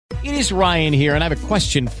It is Ryan here, and I have a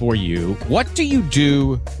question for you. What do you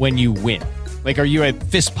do when you win? Like, are you a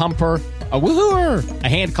fist pumper, a woohooer, a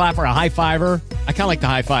hand clapper, a high fiver? I kind of like the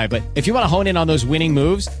high five, but if you want to hone in on those winning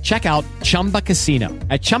moves, check out Chumba Casino.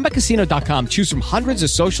 At ChumbaCasino.com, choose from hundreds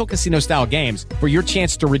of social casino-style games for your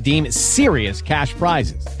chance to redeem serious cash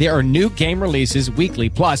prizes. There are new game releases weekly,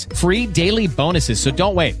 plus free daily bonuses. So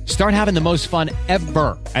don't wait. Start having the most fun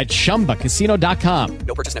ever at ChumbaCasino.com.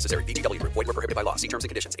 No purchase necessary. VGW Group. Void where prohibited by law. See terms and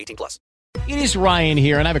conditions. 18+. It is Ryan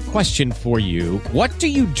here, and I have a question for you. What do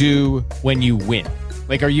you do when you win?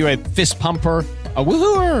 Like, are you a fist pumper, a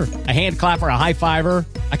woohooer, a hand clapper, a high fiver?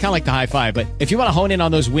 I kind of like the high five, but if you want to hone in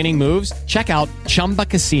on those winning moves, check out Chumba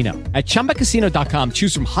Casino. At ChumbaCasino.com,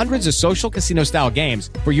 choose from hundreds of social casino-style games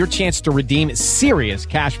for your chance to redeem serious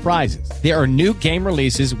cash prizes. There are new game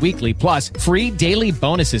releases weekly, plus free daily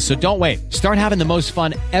bonuses. So don't wait. Start having the most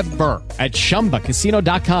fun ever at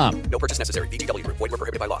ChumbaCasino.com. No purchase necessary. VGW Group. Void where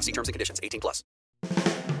prohibited by law. See terms and conditions. 18+.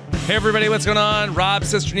 Hey everybody, what's going on? Rob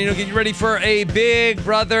Cesternino getting you ready for a Big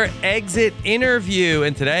Brother exit interview.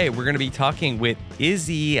 And today we're going to be talking with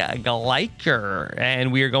Izzy Gleicher.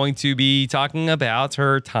 And we are going to be talking about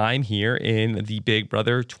her time here in the Big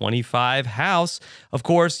Brother 25 house. Of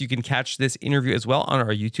course, you can catch this interview as well on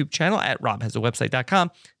our YouTube channel at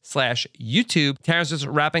robhasawebsite.com/YouTube. Terrence just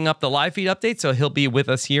wrapping up the live feed update, so he'll be with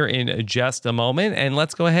us here in just a moment. And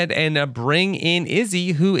let's go ahead and bring in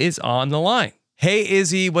Izzy, who is on the line. Hey,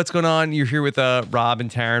 Izzy, what's going on? You're here with Rob and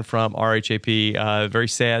Taryn from RHAP. Very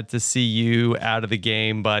sad to see you out of the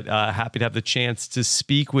game, but happy to have the chance to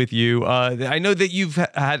speak with you. I know that you've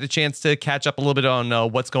had a chance to catch up a little bit on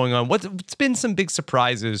what's going on. What's been some big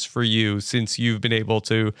surprises for you since you've been able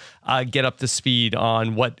to get up to speed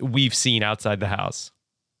on what we've seen outside the house?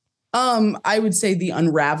 I would say the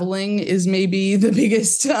unraveling is maybe the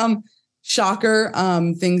biggest shocker.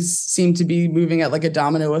 Things seem to be moving at like a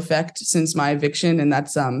domino effect since my eviction, and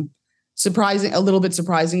that's surprising, a little bit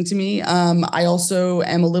surprising to me. I also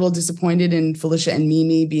am a little disappointed in Felicia and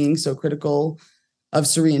Mimi being so critical of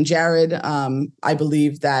Cirie and Jared. I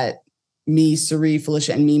believe that Cirie,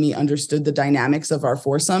 Felicia, and Mimi understood the dynamics of our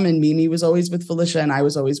foursome, and Mimi was always with Felicia and I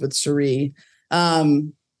was always with Cirie.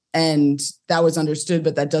 And that was understood,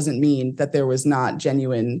 but that doesn't mean that there was not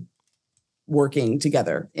genuine working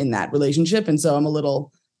together in that relationship. And so I'm a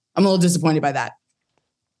little disappointed by that.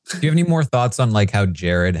 Do you have any more thoughts on like how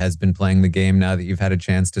Jared has been playing the game now that you've had a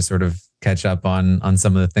chance to sort of catch up on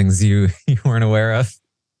some of the things you weren't aware of?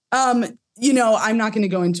 I'm not going to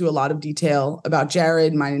go into a lot of detail about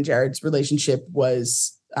Jared. Mine and Jared's relationship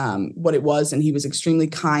was what it was, and he was extremely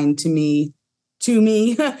kind to me.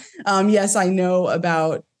 Yes, I know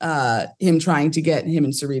about him trying to get him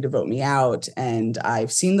and Cirie to vote me out, and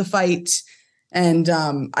I've seen the fight, and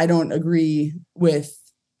I don't agree with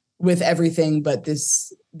everything, but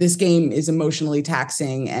this game is emotionally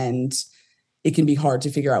taxing, and it can be hard to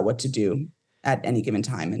figure out what to do at any given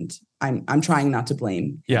time. And I'm trying not to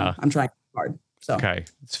blame. Yeah, I'm trying hard. So. Okay,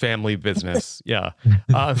 it's family business. Yeah.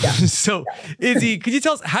 So, Izzy, could you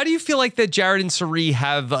tell us, how do you feel like that Jared and Cirie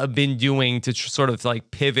have been doing to sort of like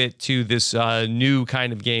pivot to this new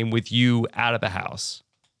kind of game with you out of the house?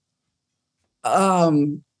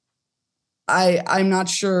 I'm not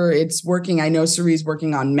sure it's working. I know Cirie's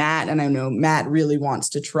working on Matt, and I know Matt really wants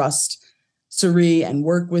to trust Cirie and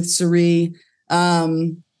work with Cirie.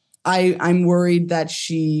 I'm worried that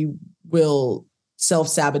she will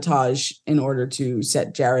self-sabotage in order to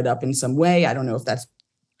set Jared up in some way. I don't know if that's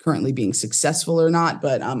currently being successful or not,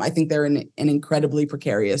 but I think they're in an incredibly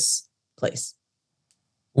precarious place.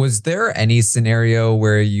 Was there any scenario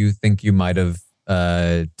where you think you might have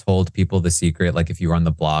told people the secret, like if you were on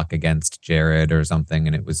the block against Jared or something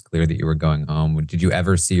and it was clear that you were going home? Did you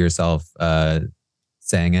ever see yourself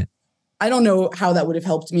saying it? I don't know how that would have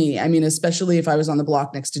helped me. I mean, especially if I was on the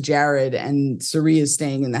block next to Jared and Cirie is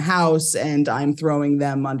staying in the house and I'm throwing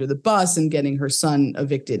them under the bus and getting her son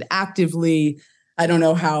evicted actively. I don't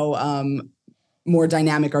know how more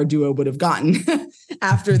dynamic our duo would have gotten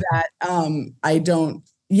after that.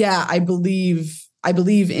 I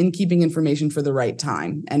believe in keeping information for the right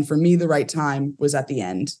time. And for me, the right time was at the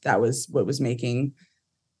end. That was what was making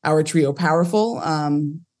our trio powerful.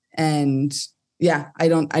 Yeah, I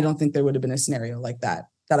don't think there would have been a scenario like that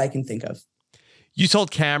I can think of. You told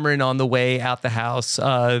Cameron on the way out the house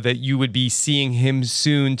that you would be seeing him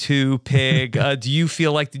soon too, Pig. Do you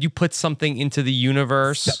feel like, did you put something into the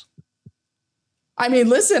universe? I mean,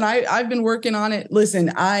 listen, I've been working on it.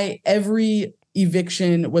 Listen, every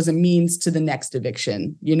eviction was a means to the next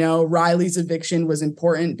eviction. You know, Riley's eviction was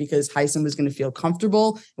important because Hyson was going to feel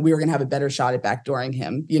comfortable and we were going to have a better shot at backdooring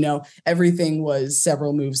him. You know, everything was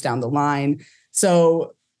several moves down the line.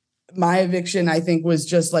 So my eviction, I think, was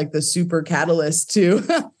just like the super catalyst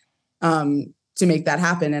to make that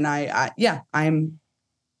happen. And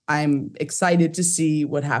I'm excited to see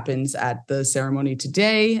what happens at the ceremony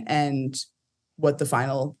today and what the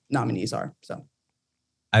final nominees are. So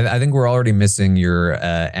I think we're already missing your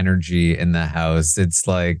energy in the house. It's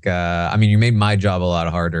like, you made my job a lot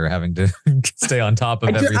harder having to stay on top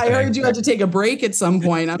of everything. I heard you had to take a break at some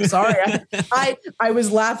point. I'm sorry. I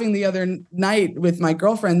was laughing the other night with my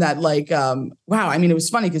girlfriend that wow. I mean, it was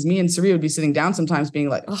funny because me and Sari would be sitting down sometimes being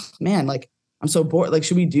like, oh man, like I'm so bored. Like,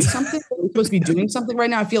 should we do something? Are we supposed to be doing something right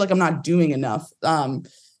now? I feel like I'm not doing enough.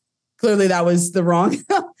 Clearly that was the wrong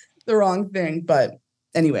thing. But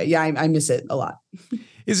anyway, yeah, I miss it a lot.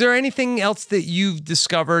 Is there anything else that you've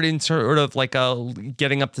discovered in sort of like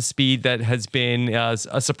getting up to speed that has been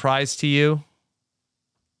a surprise to you?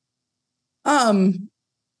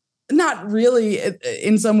 Not really.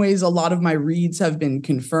 In some ways, a lot of my reads have been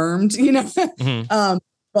confirmed, Mm-hmm.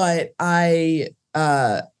 But I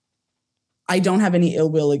don't have any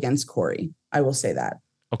ill will against Corey. I will say that.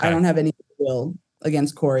 Okay. I don't have any ill will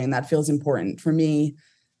against Corey, and that feels important for me,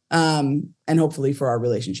 and hopefully for our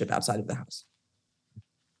relationship outside of the house.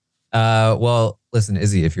 Well, listen,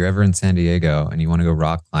 Izzy, if you're ever in San Diego and you want to go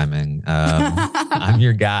rock climbing, I'm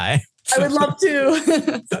your guy. I would love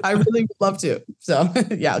to. I really would love to. So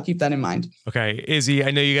yeah, I'll keep that in mind. Okay. Izzy,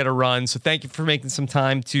 I know you got to run. So thank you for making some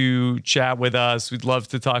time to chat with us. We'd love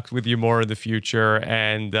to talk with you more in the future,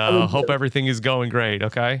 and hope everything is going great.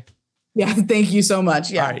 Okay. Yeah. Thank you so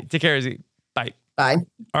much. Yeah. All right. Take care, Izzy. Bye. Bye.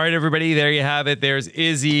 All right, everybody. There you have it. There's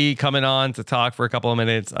Izzy coming on to talk for a couple of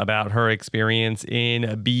minutes about her experience in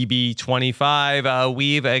BB25.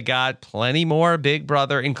 We've got plenty more Big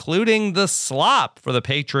Brother, including the slop for the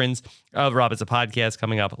patrons of Rob Is a Podcast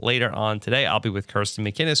coming up later on today. I'll be with Kirsten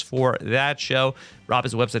McInnes for that show.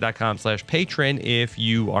 robisawebsite.com/patron if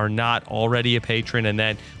you are not already a patron. And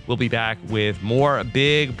then we'll be back with more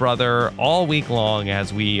Big Brother all week long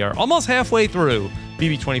as we are almost halfway through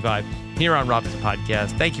BB25 here on Rob Is a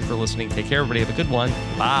Podcast. Thank you for listening. Take care, everybody. Have a good one.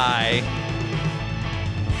 Bye.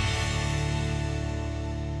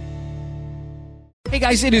 Hey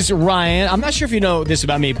guys, it is Ryan. I'm not sure if you know this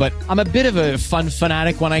about me, but I'm a bit of a fun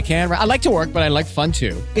fanatic when I can. I like to work, but I like fun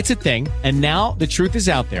too. It's a thing. And now the truth is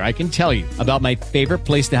out there. I can tell you about my favorite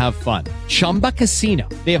place to have fun. Chumba Casino.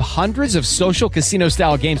 They have hundreds of social casino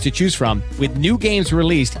style games to choose from with new games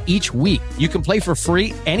released each week. You can play for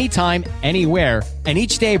free anytime, anywhere. And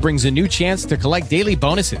each day brings a new chance to collect daily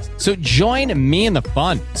bonuses. So join me in the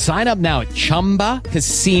fun. Sign up now at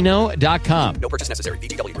ChumbaCasino.com. No purchase necessary.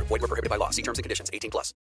 VGW. Void where prohibited by law. See terms and conditions.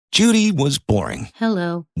 18+. Judy was boring.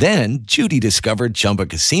 Hello. Then Judy discovered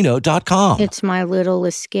ChumbaCasino.com. It's my little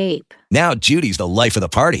escape. Now Judy's the life of the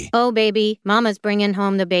party. Oh, baby, mama's bringing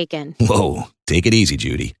home the bacon. Whoa, take it easy,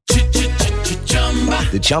 Judy.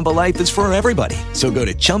 The Chumba life is for everybody. So go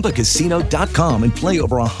to ChumbaCasino.com and play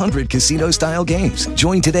over 100 casino-style games.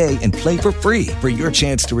 Join today and play for free for your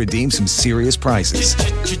chance to redeem some serious prizes.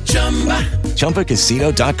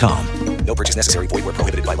 ChumbaCasino.com. No purchase necessary. Void where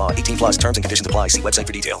prohibited by law. 18+. Terms and conditions apply. See website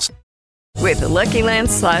for details. With the Lucky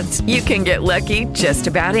Land Slots, you can get lucky just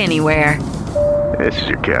about anywhere. This is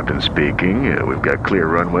your captain speaking. We've got clear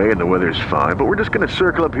runway and the weather's fine, but we're just going to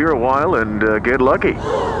circle up here a while and get lucky.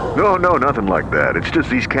 No, nothing like that. It's just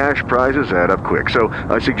these cash prizes add up quick. So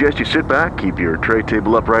I suggest you sit back, keep your tray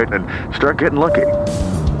table upright, and start getting lucky.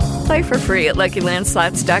 Play for free at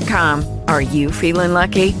LuckyLandSlots.com. Are you feeling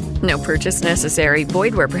lucky? No purchase necessary.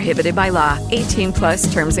 Void where prohibited by law.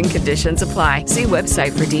 18+ terms and conditions apply. See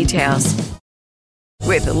website for details.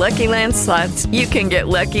 With the Lucky Land Slots, you can get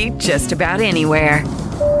lucky just about anywhere.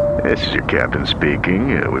 This is your captain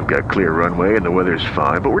speaking. We've got clear runway and the weather's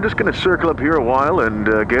fine, but we're just going to circle up here a while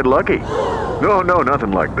and get lucky. No,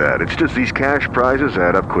 nothing like that. It's just these cash prizes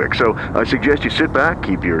add up quick. So I suggest you sit back,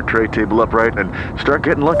 keep your tray table upright, and start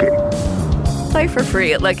getting lucky. Play for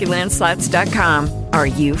free at LuckyLandSlots.com. Are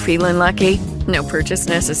you feeling lucky? No purchase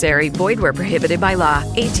necessary. Void where prohibited by law.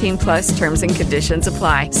 18+ terms and conditions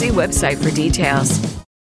apply. See website for details.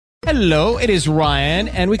 Hello, it is Ryan,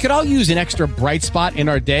 and we could all use an extra bright spot in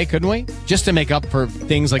our day, couldn't we? Just to make up for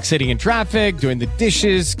things like sitting in traffic, doing the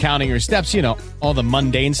dishes, counting your steps, all the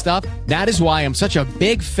mundane stuff. That is why I'm such a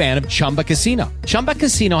big fan of Chumba Casino. Chumba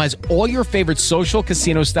Casino has all your favorite social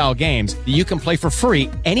casino style games that you can play for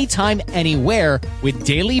free anytime, anywhere with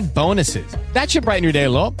daily bonuses. That should brighten your day a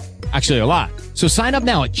little. Actually, a lot. So sign up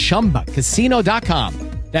now at ChumbaCasino.com.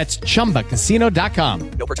 That's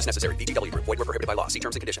ChumbaCasino.com. No purchase necessary. VGW. Void where prohibited by law. See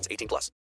terms and conditions. 18+.